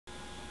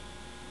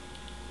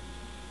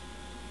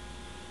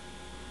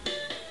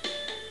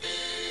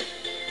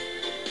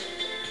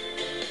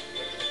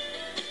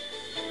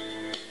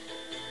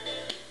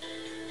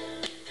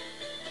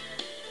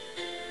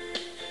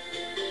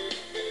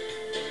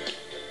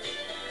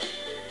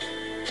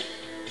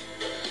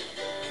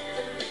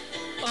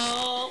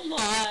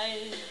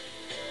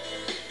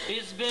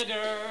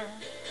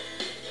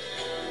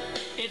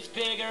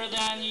bigger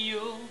than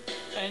you,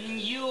 and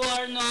you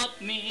are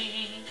not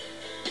me.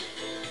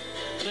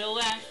 The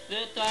length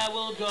that I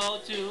will go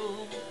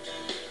to,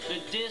 the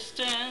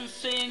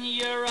distance in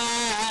your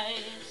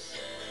eyes.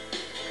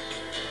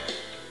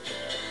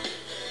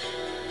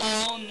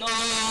 Oh no,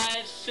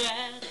 I've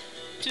said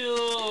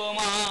too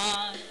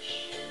much.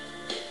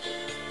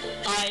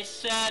 I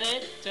said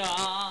it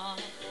all.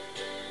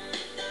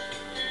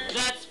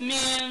 That's me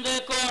in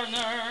the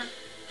corner.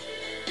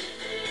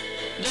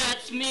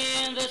 That's me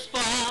in the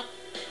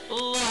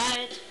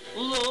spotlight,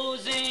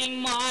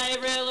 losing my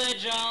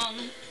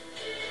religion,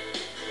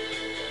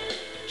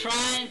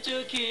 trying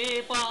to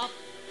keep up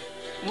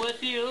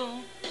with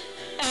you,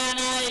 and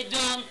I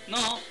don't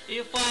know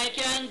if I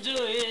can do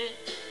it.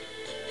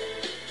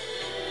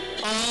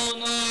 Oh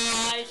no,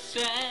 I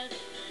said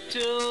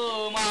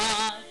too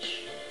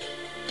much.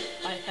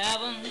 I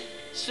haven't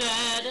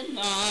said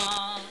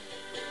enough.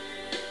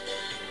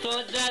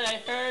 Thought that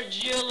I heard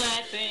you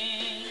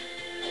laughing.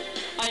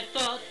 I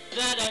thought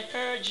that I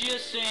heard you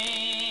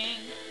sing.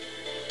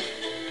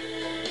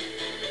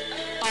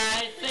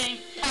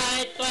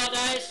 I thought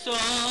I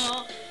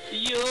saw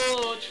you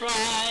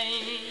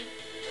try.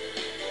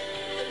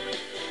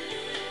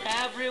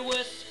 Every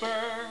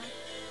whisper,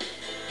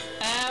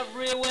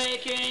 every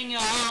waking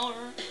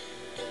hour,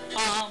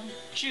 I'm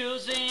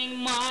choosing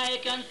my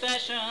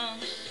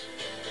confessions,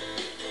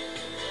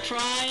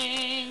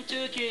 trying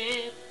to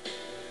keep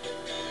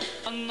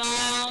an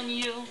eye on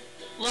you,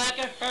 like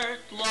a hurt,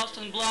 lost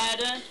and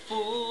blinded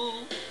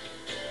fool.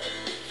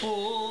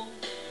 Fool,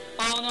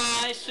 oh no,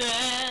 I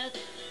said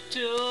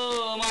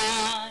too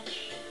much.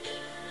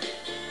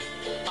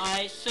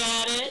 I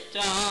said it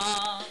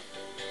all.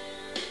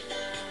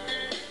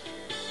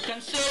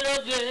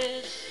 Consider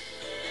this,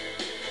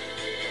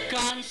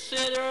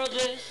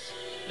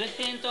 the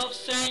hint of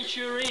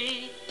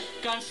century.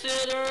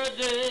 Consider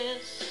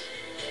this,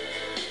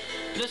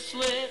 the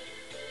slip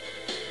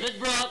that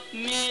brought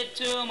me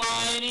to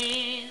my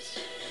knees.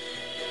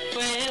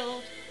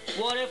 Failed,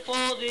 what if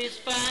all these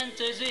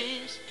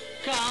fantasies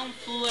come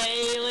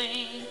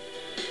flailing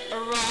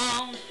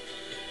around?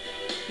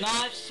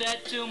 Now I've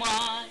said too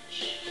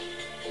much,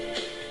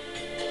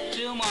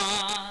 too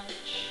much.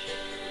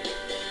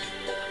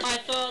 I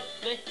thought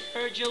they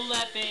heard you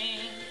laughing,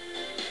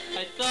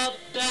 I thought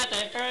that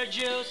I heard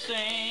you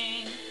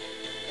sing.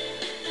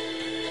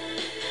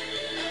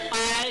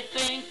 I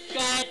think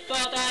I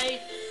thought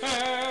I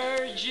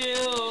heard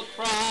you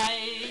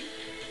cry.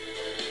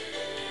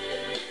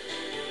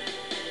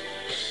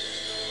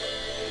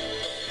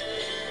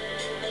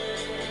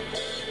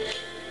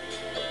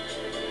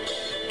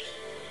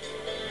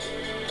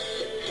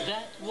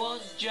 That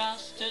was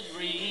just a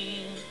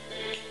dream.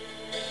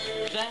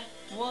 That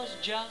was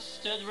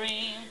just a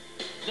dream.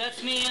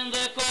 That's me in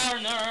the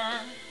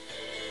corner.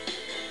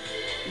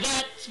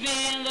 That's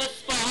me in the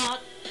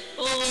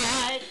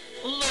spotlight,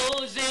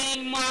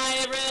 losing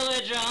my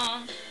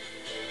religion,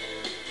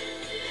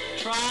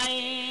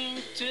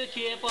 trying to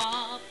keep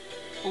up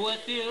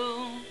with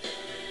you,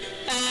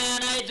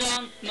 and I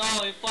don't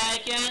know if I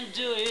can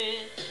do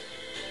it.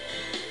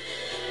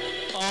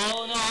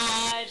 Oh no,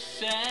 I've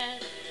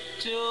said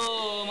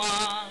too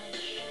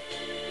much.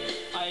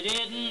 I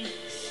didn't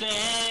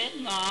say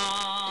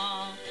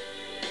enough.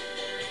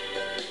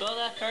 Thought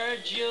I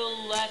heard you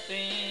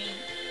laughing,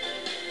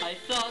 I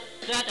thought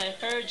that I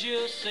heard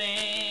you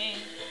sing.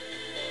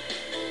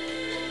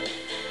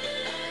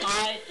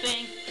 I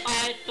think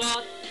I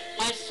thought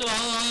I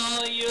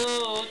saw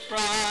you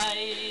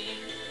try.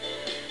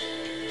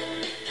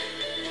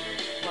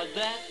 But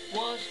that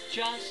was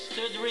just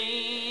a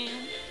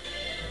dream.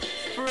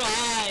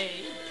 Cry,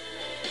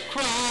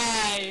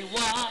 cry,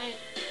 why?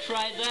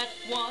 Try, that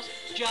was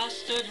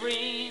just a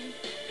dream.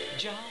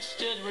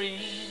 Just a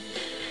dream,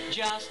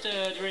 just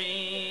a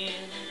dream.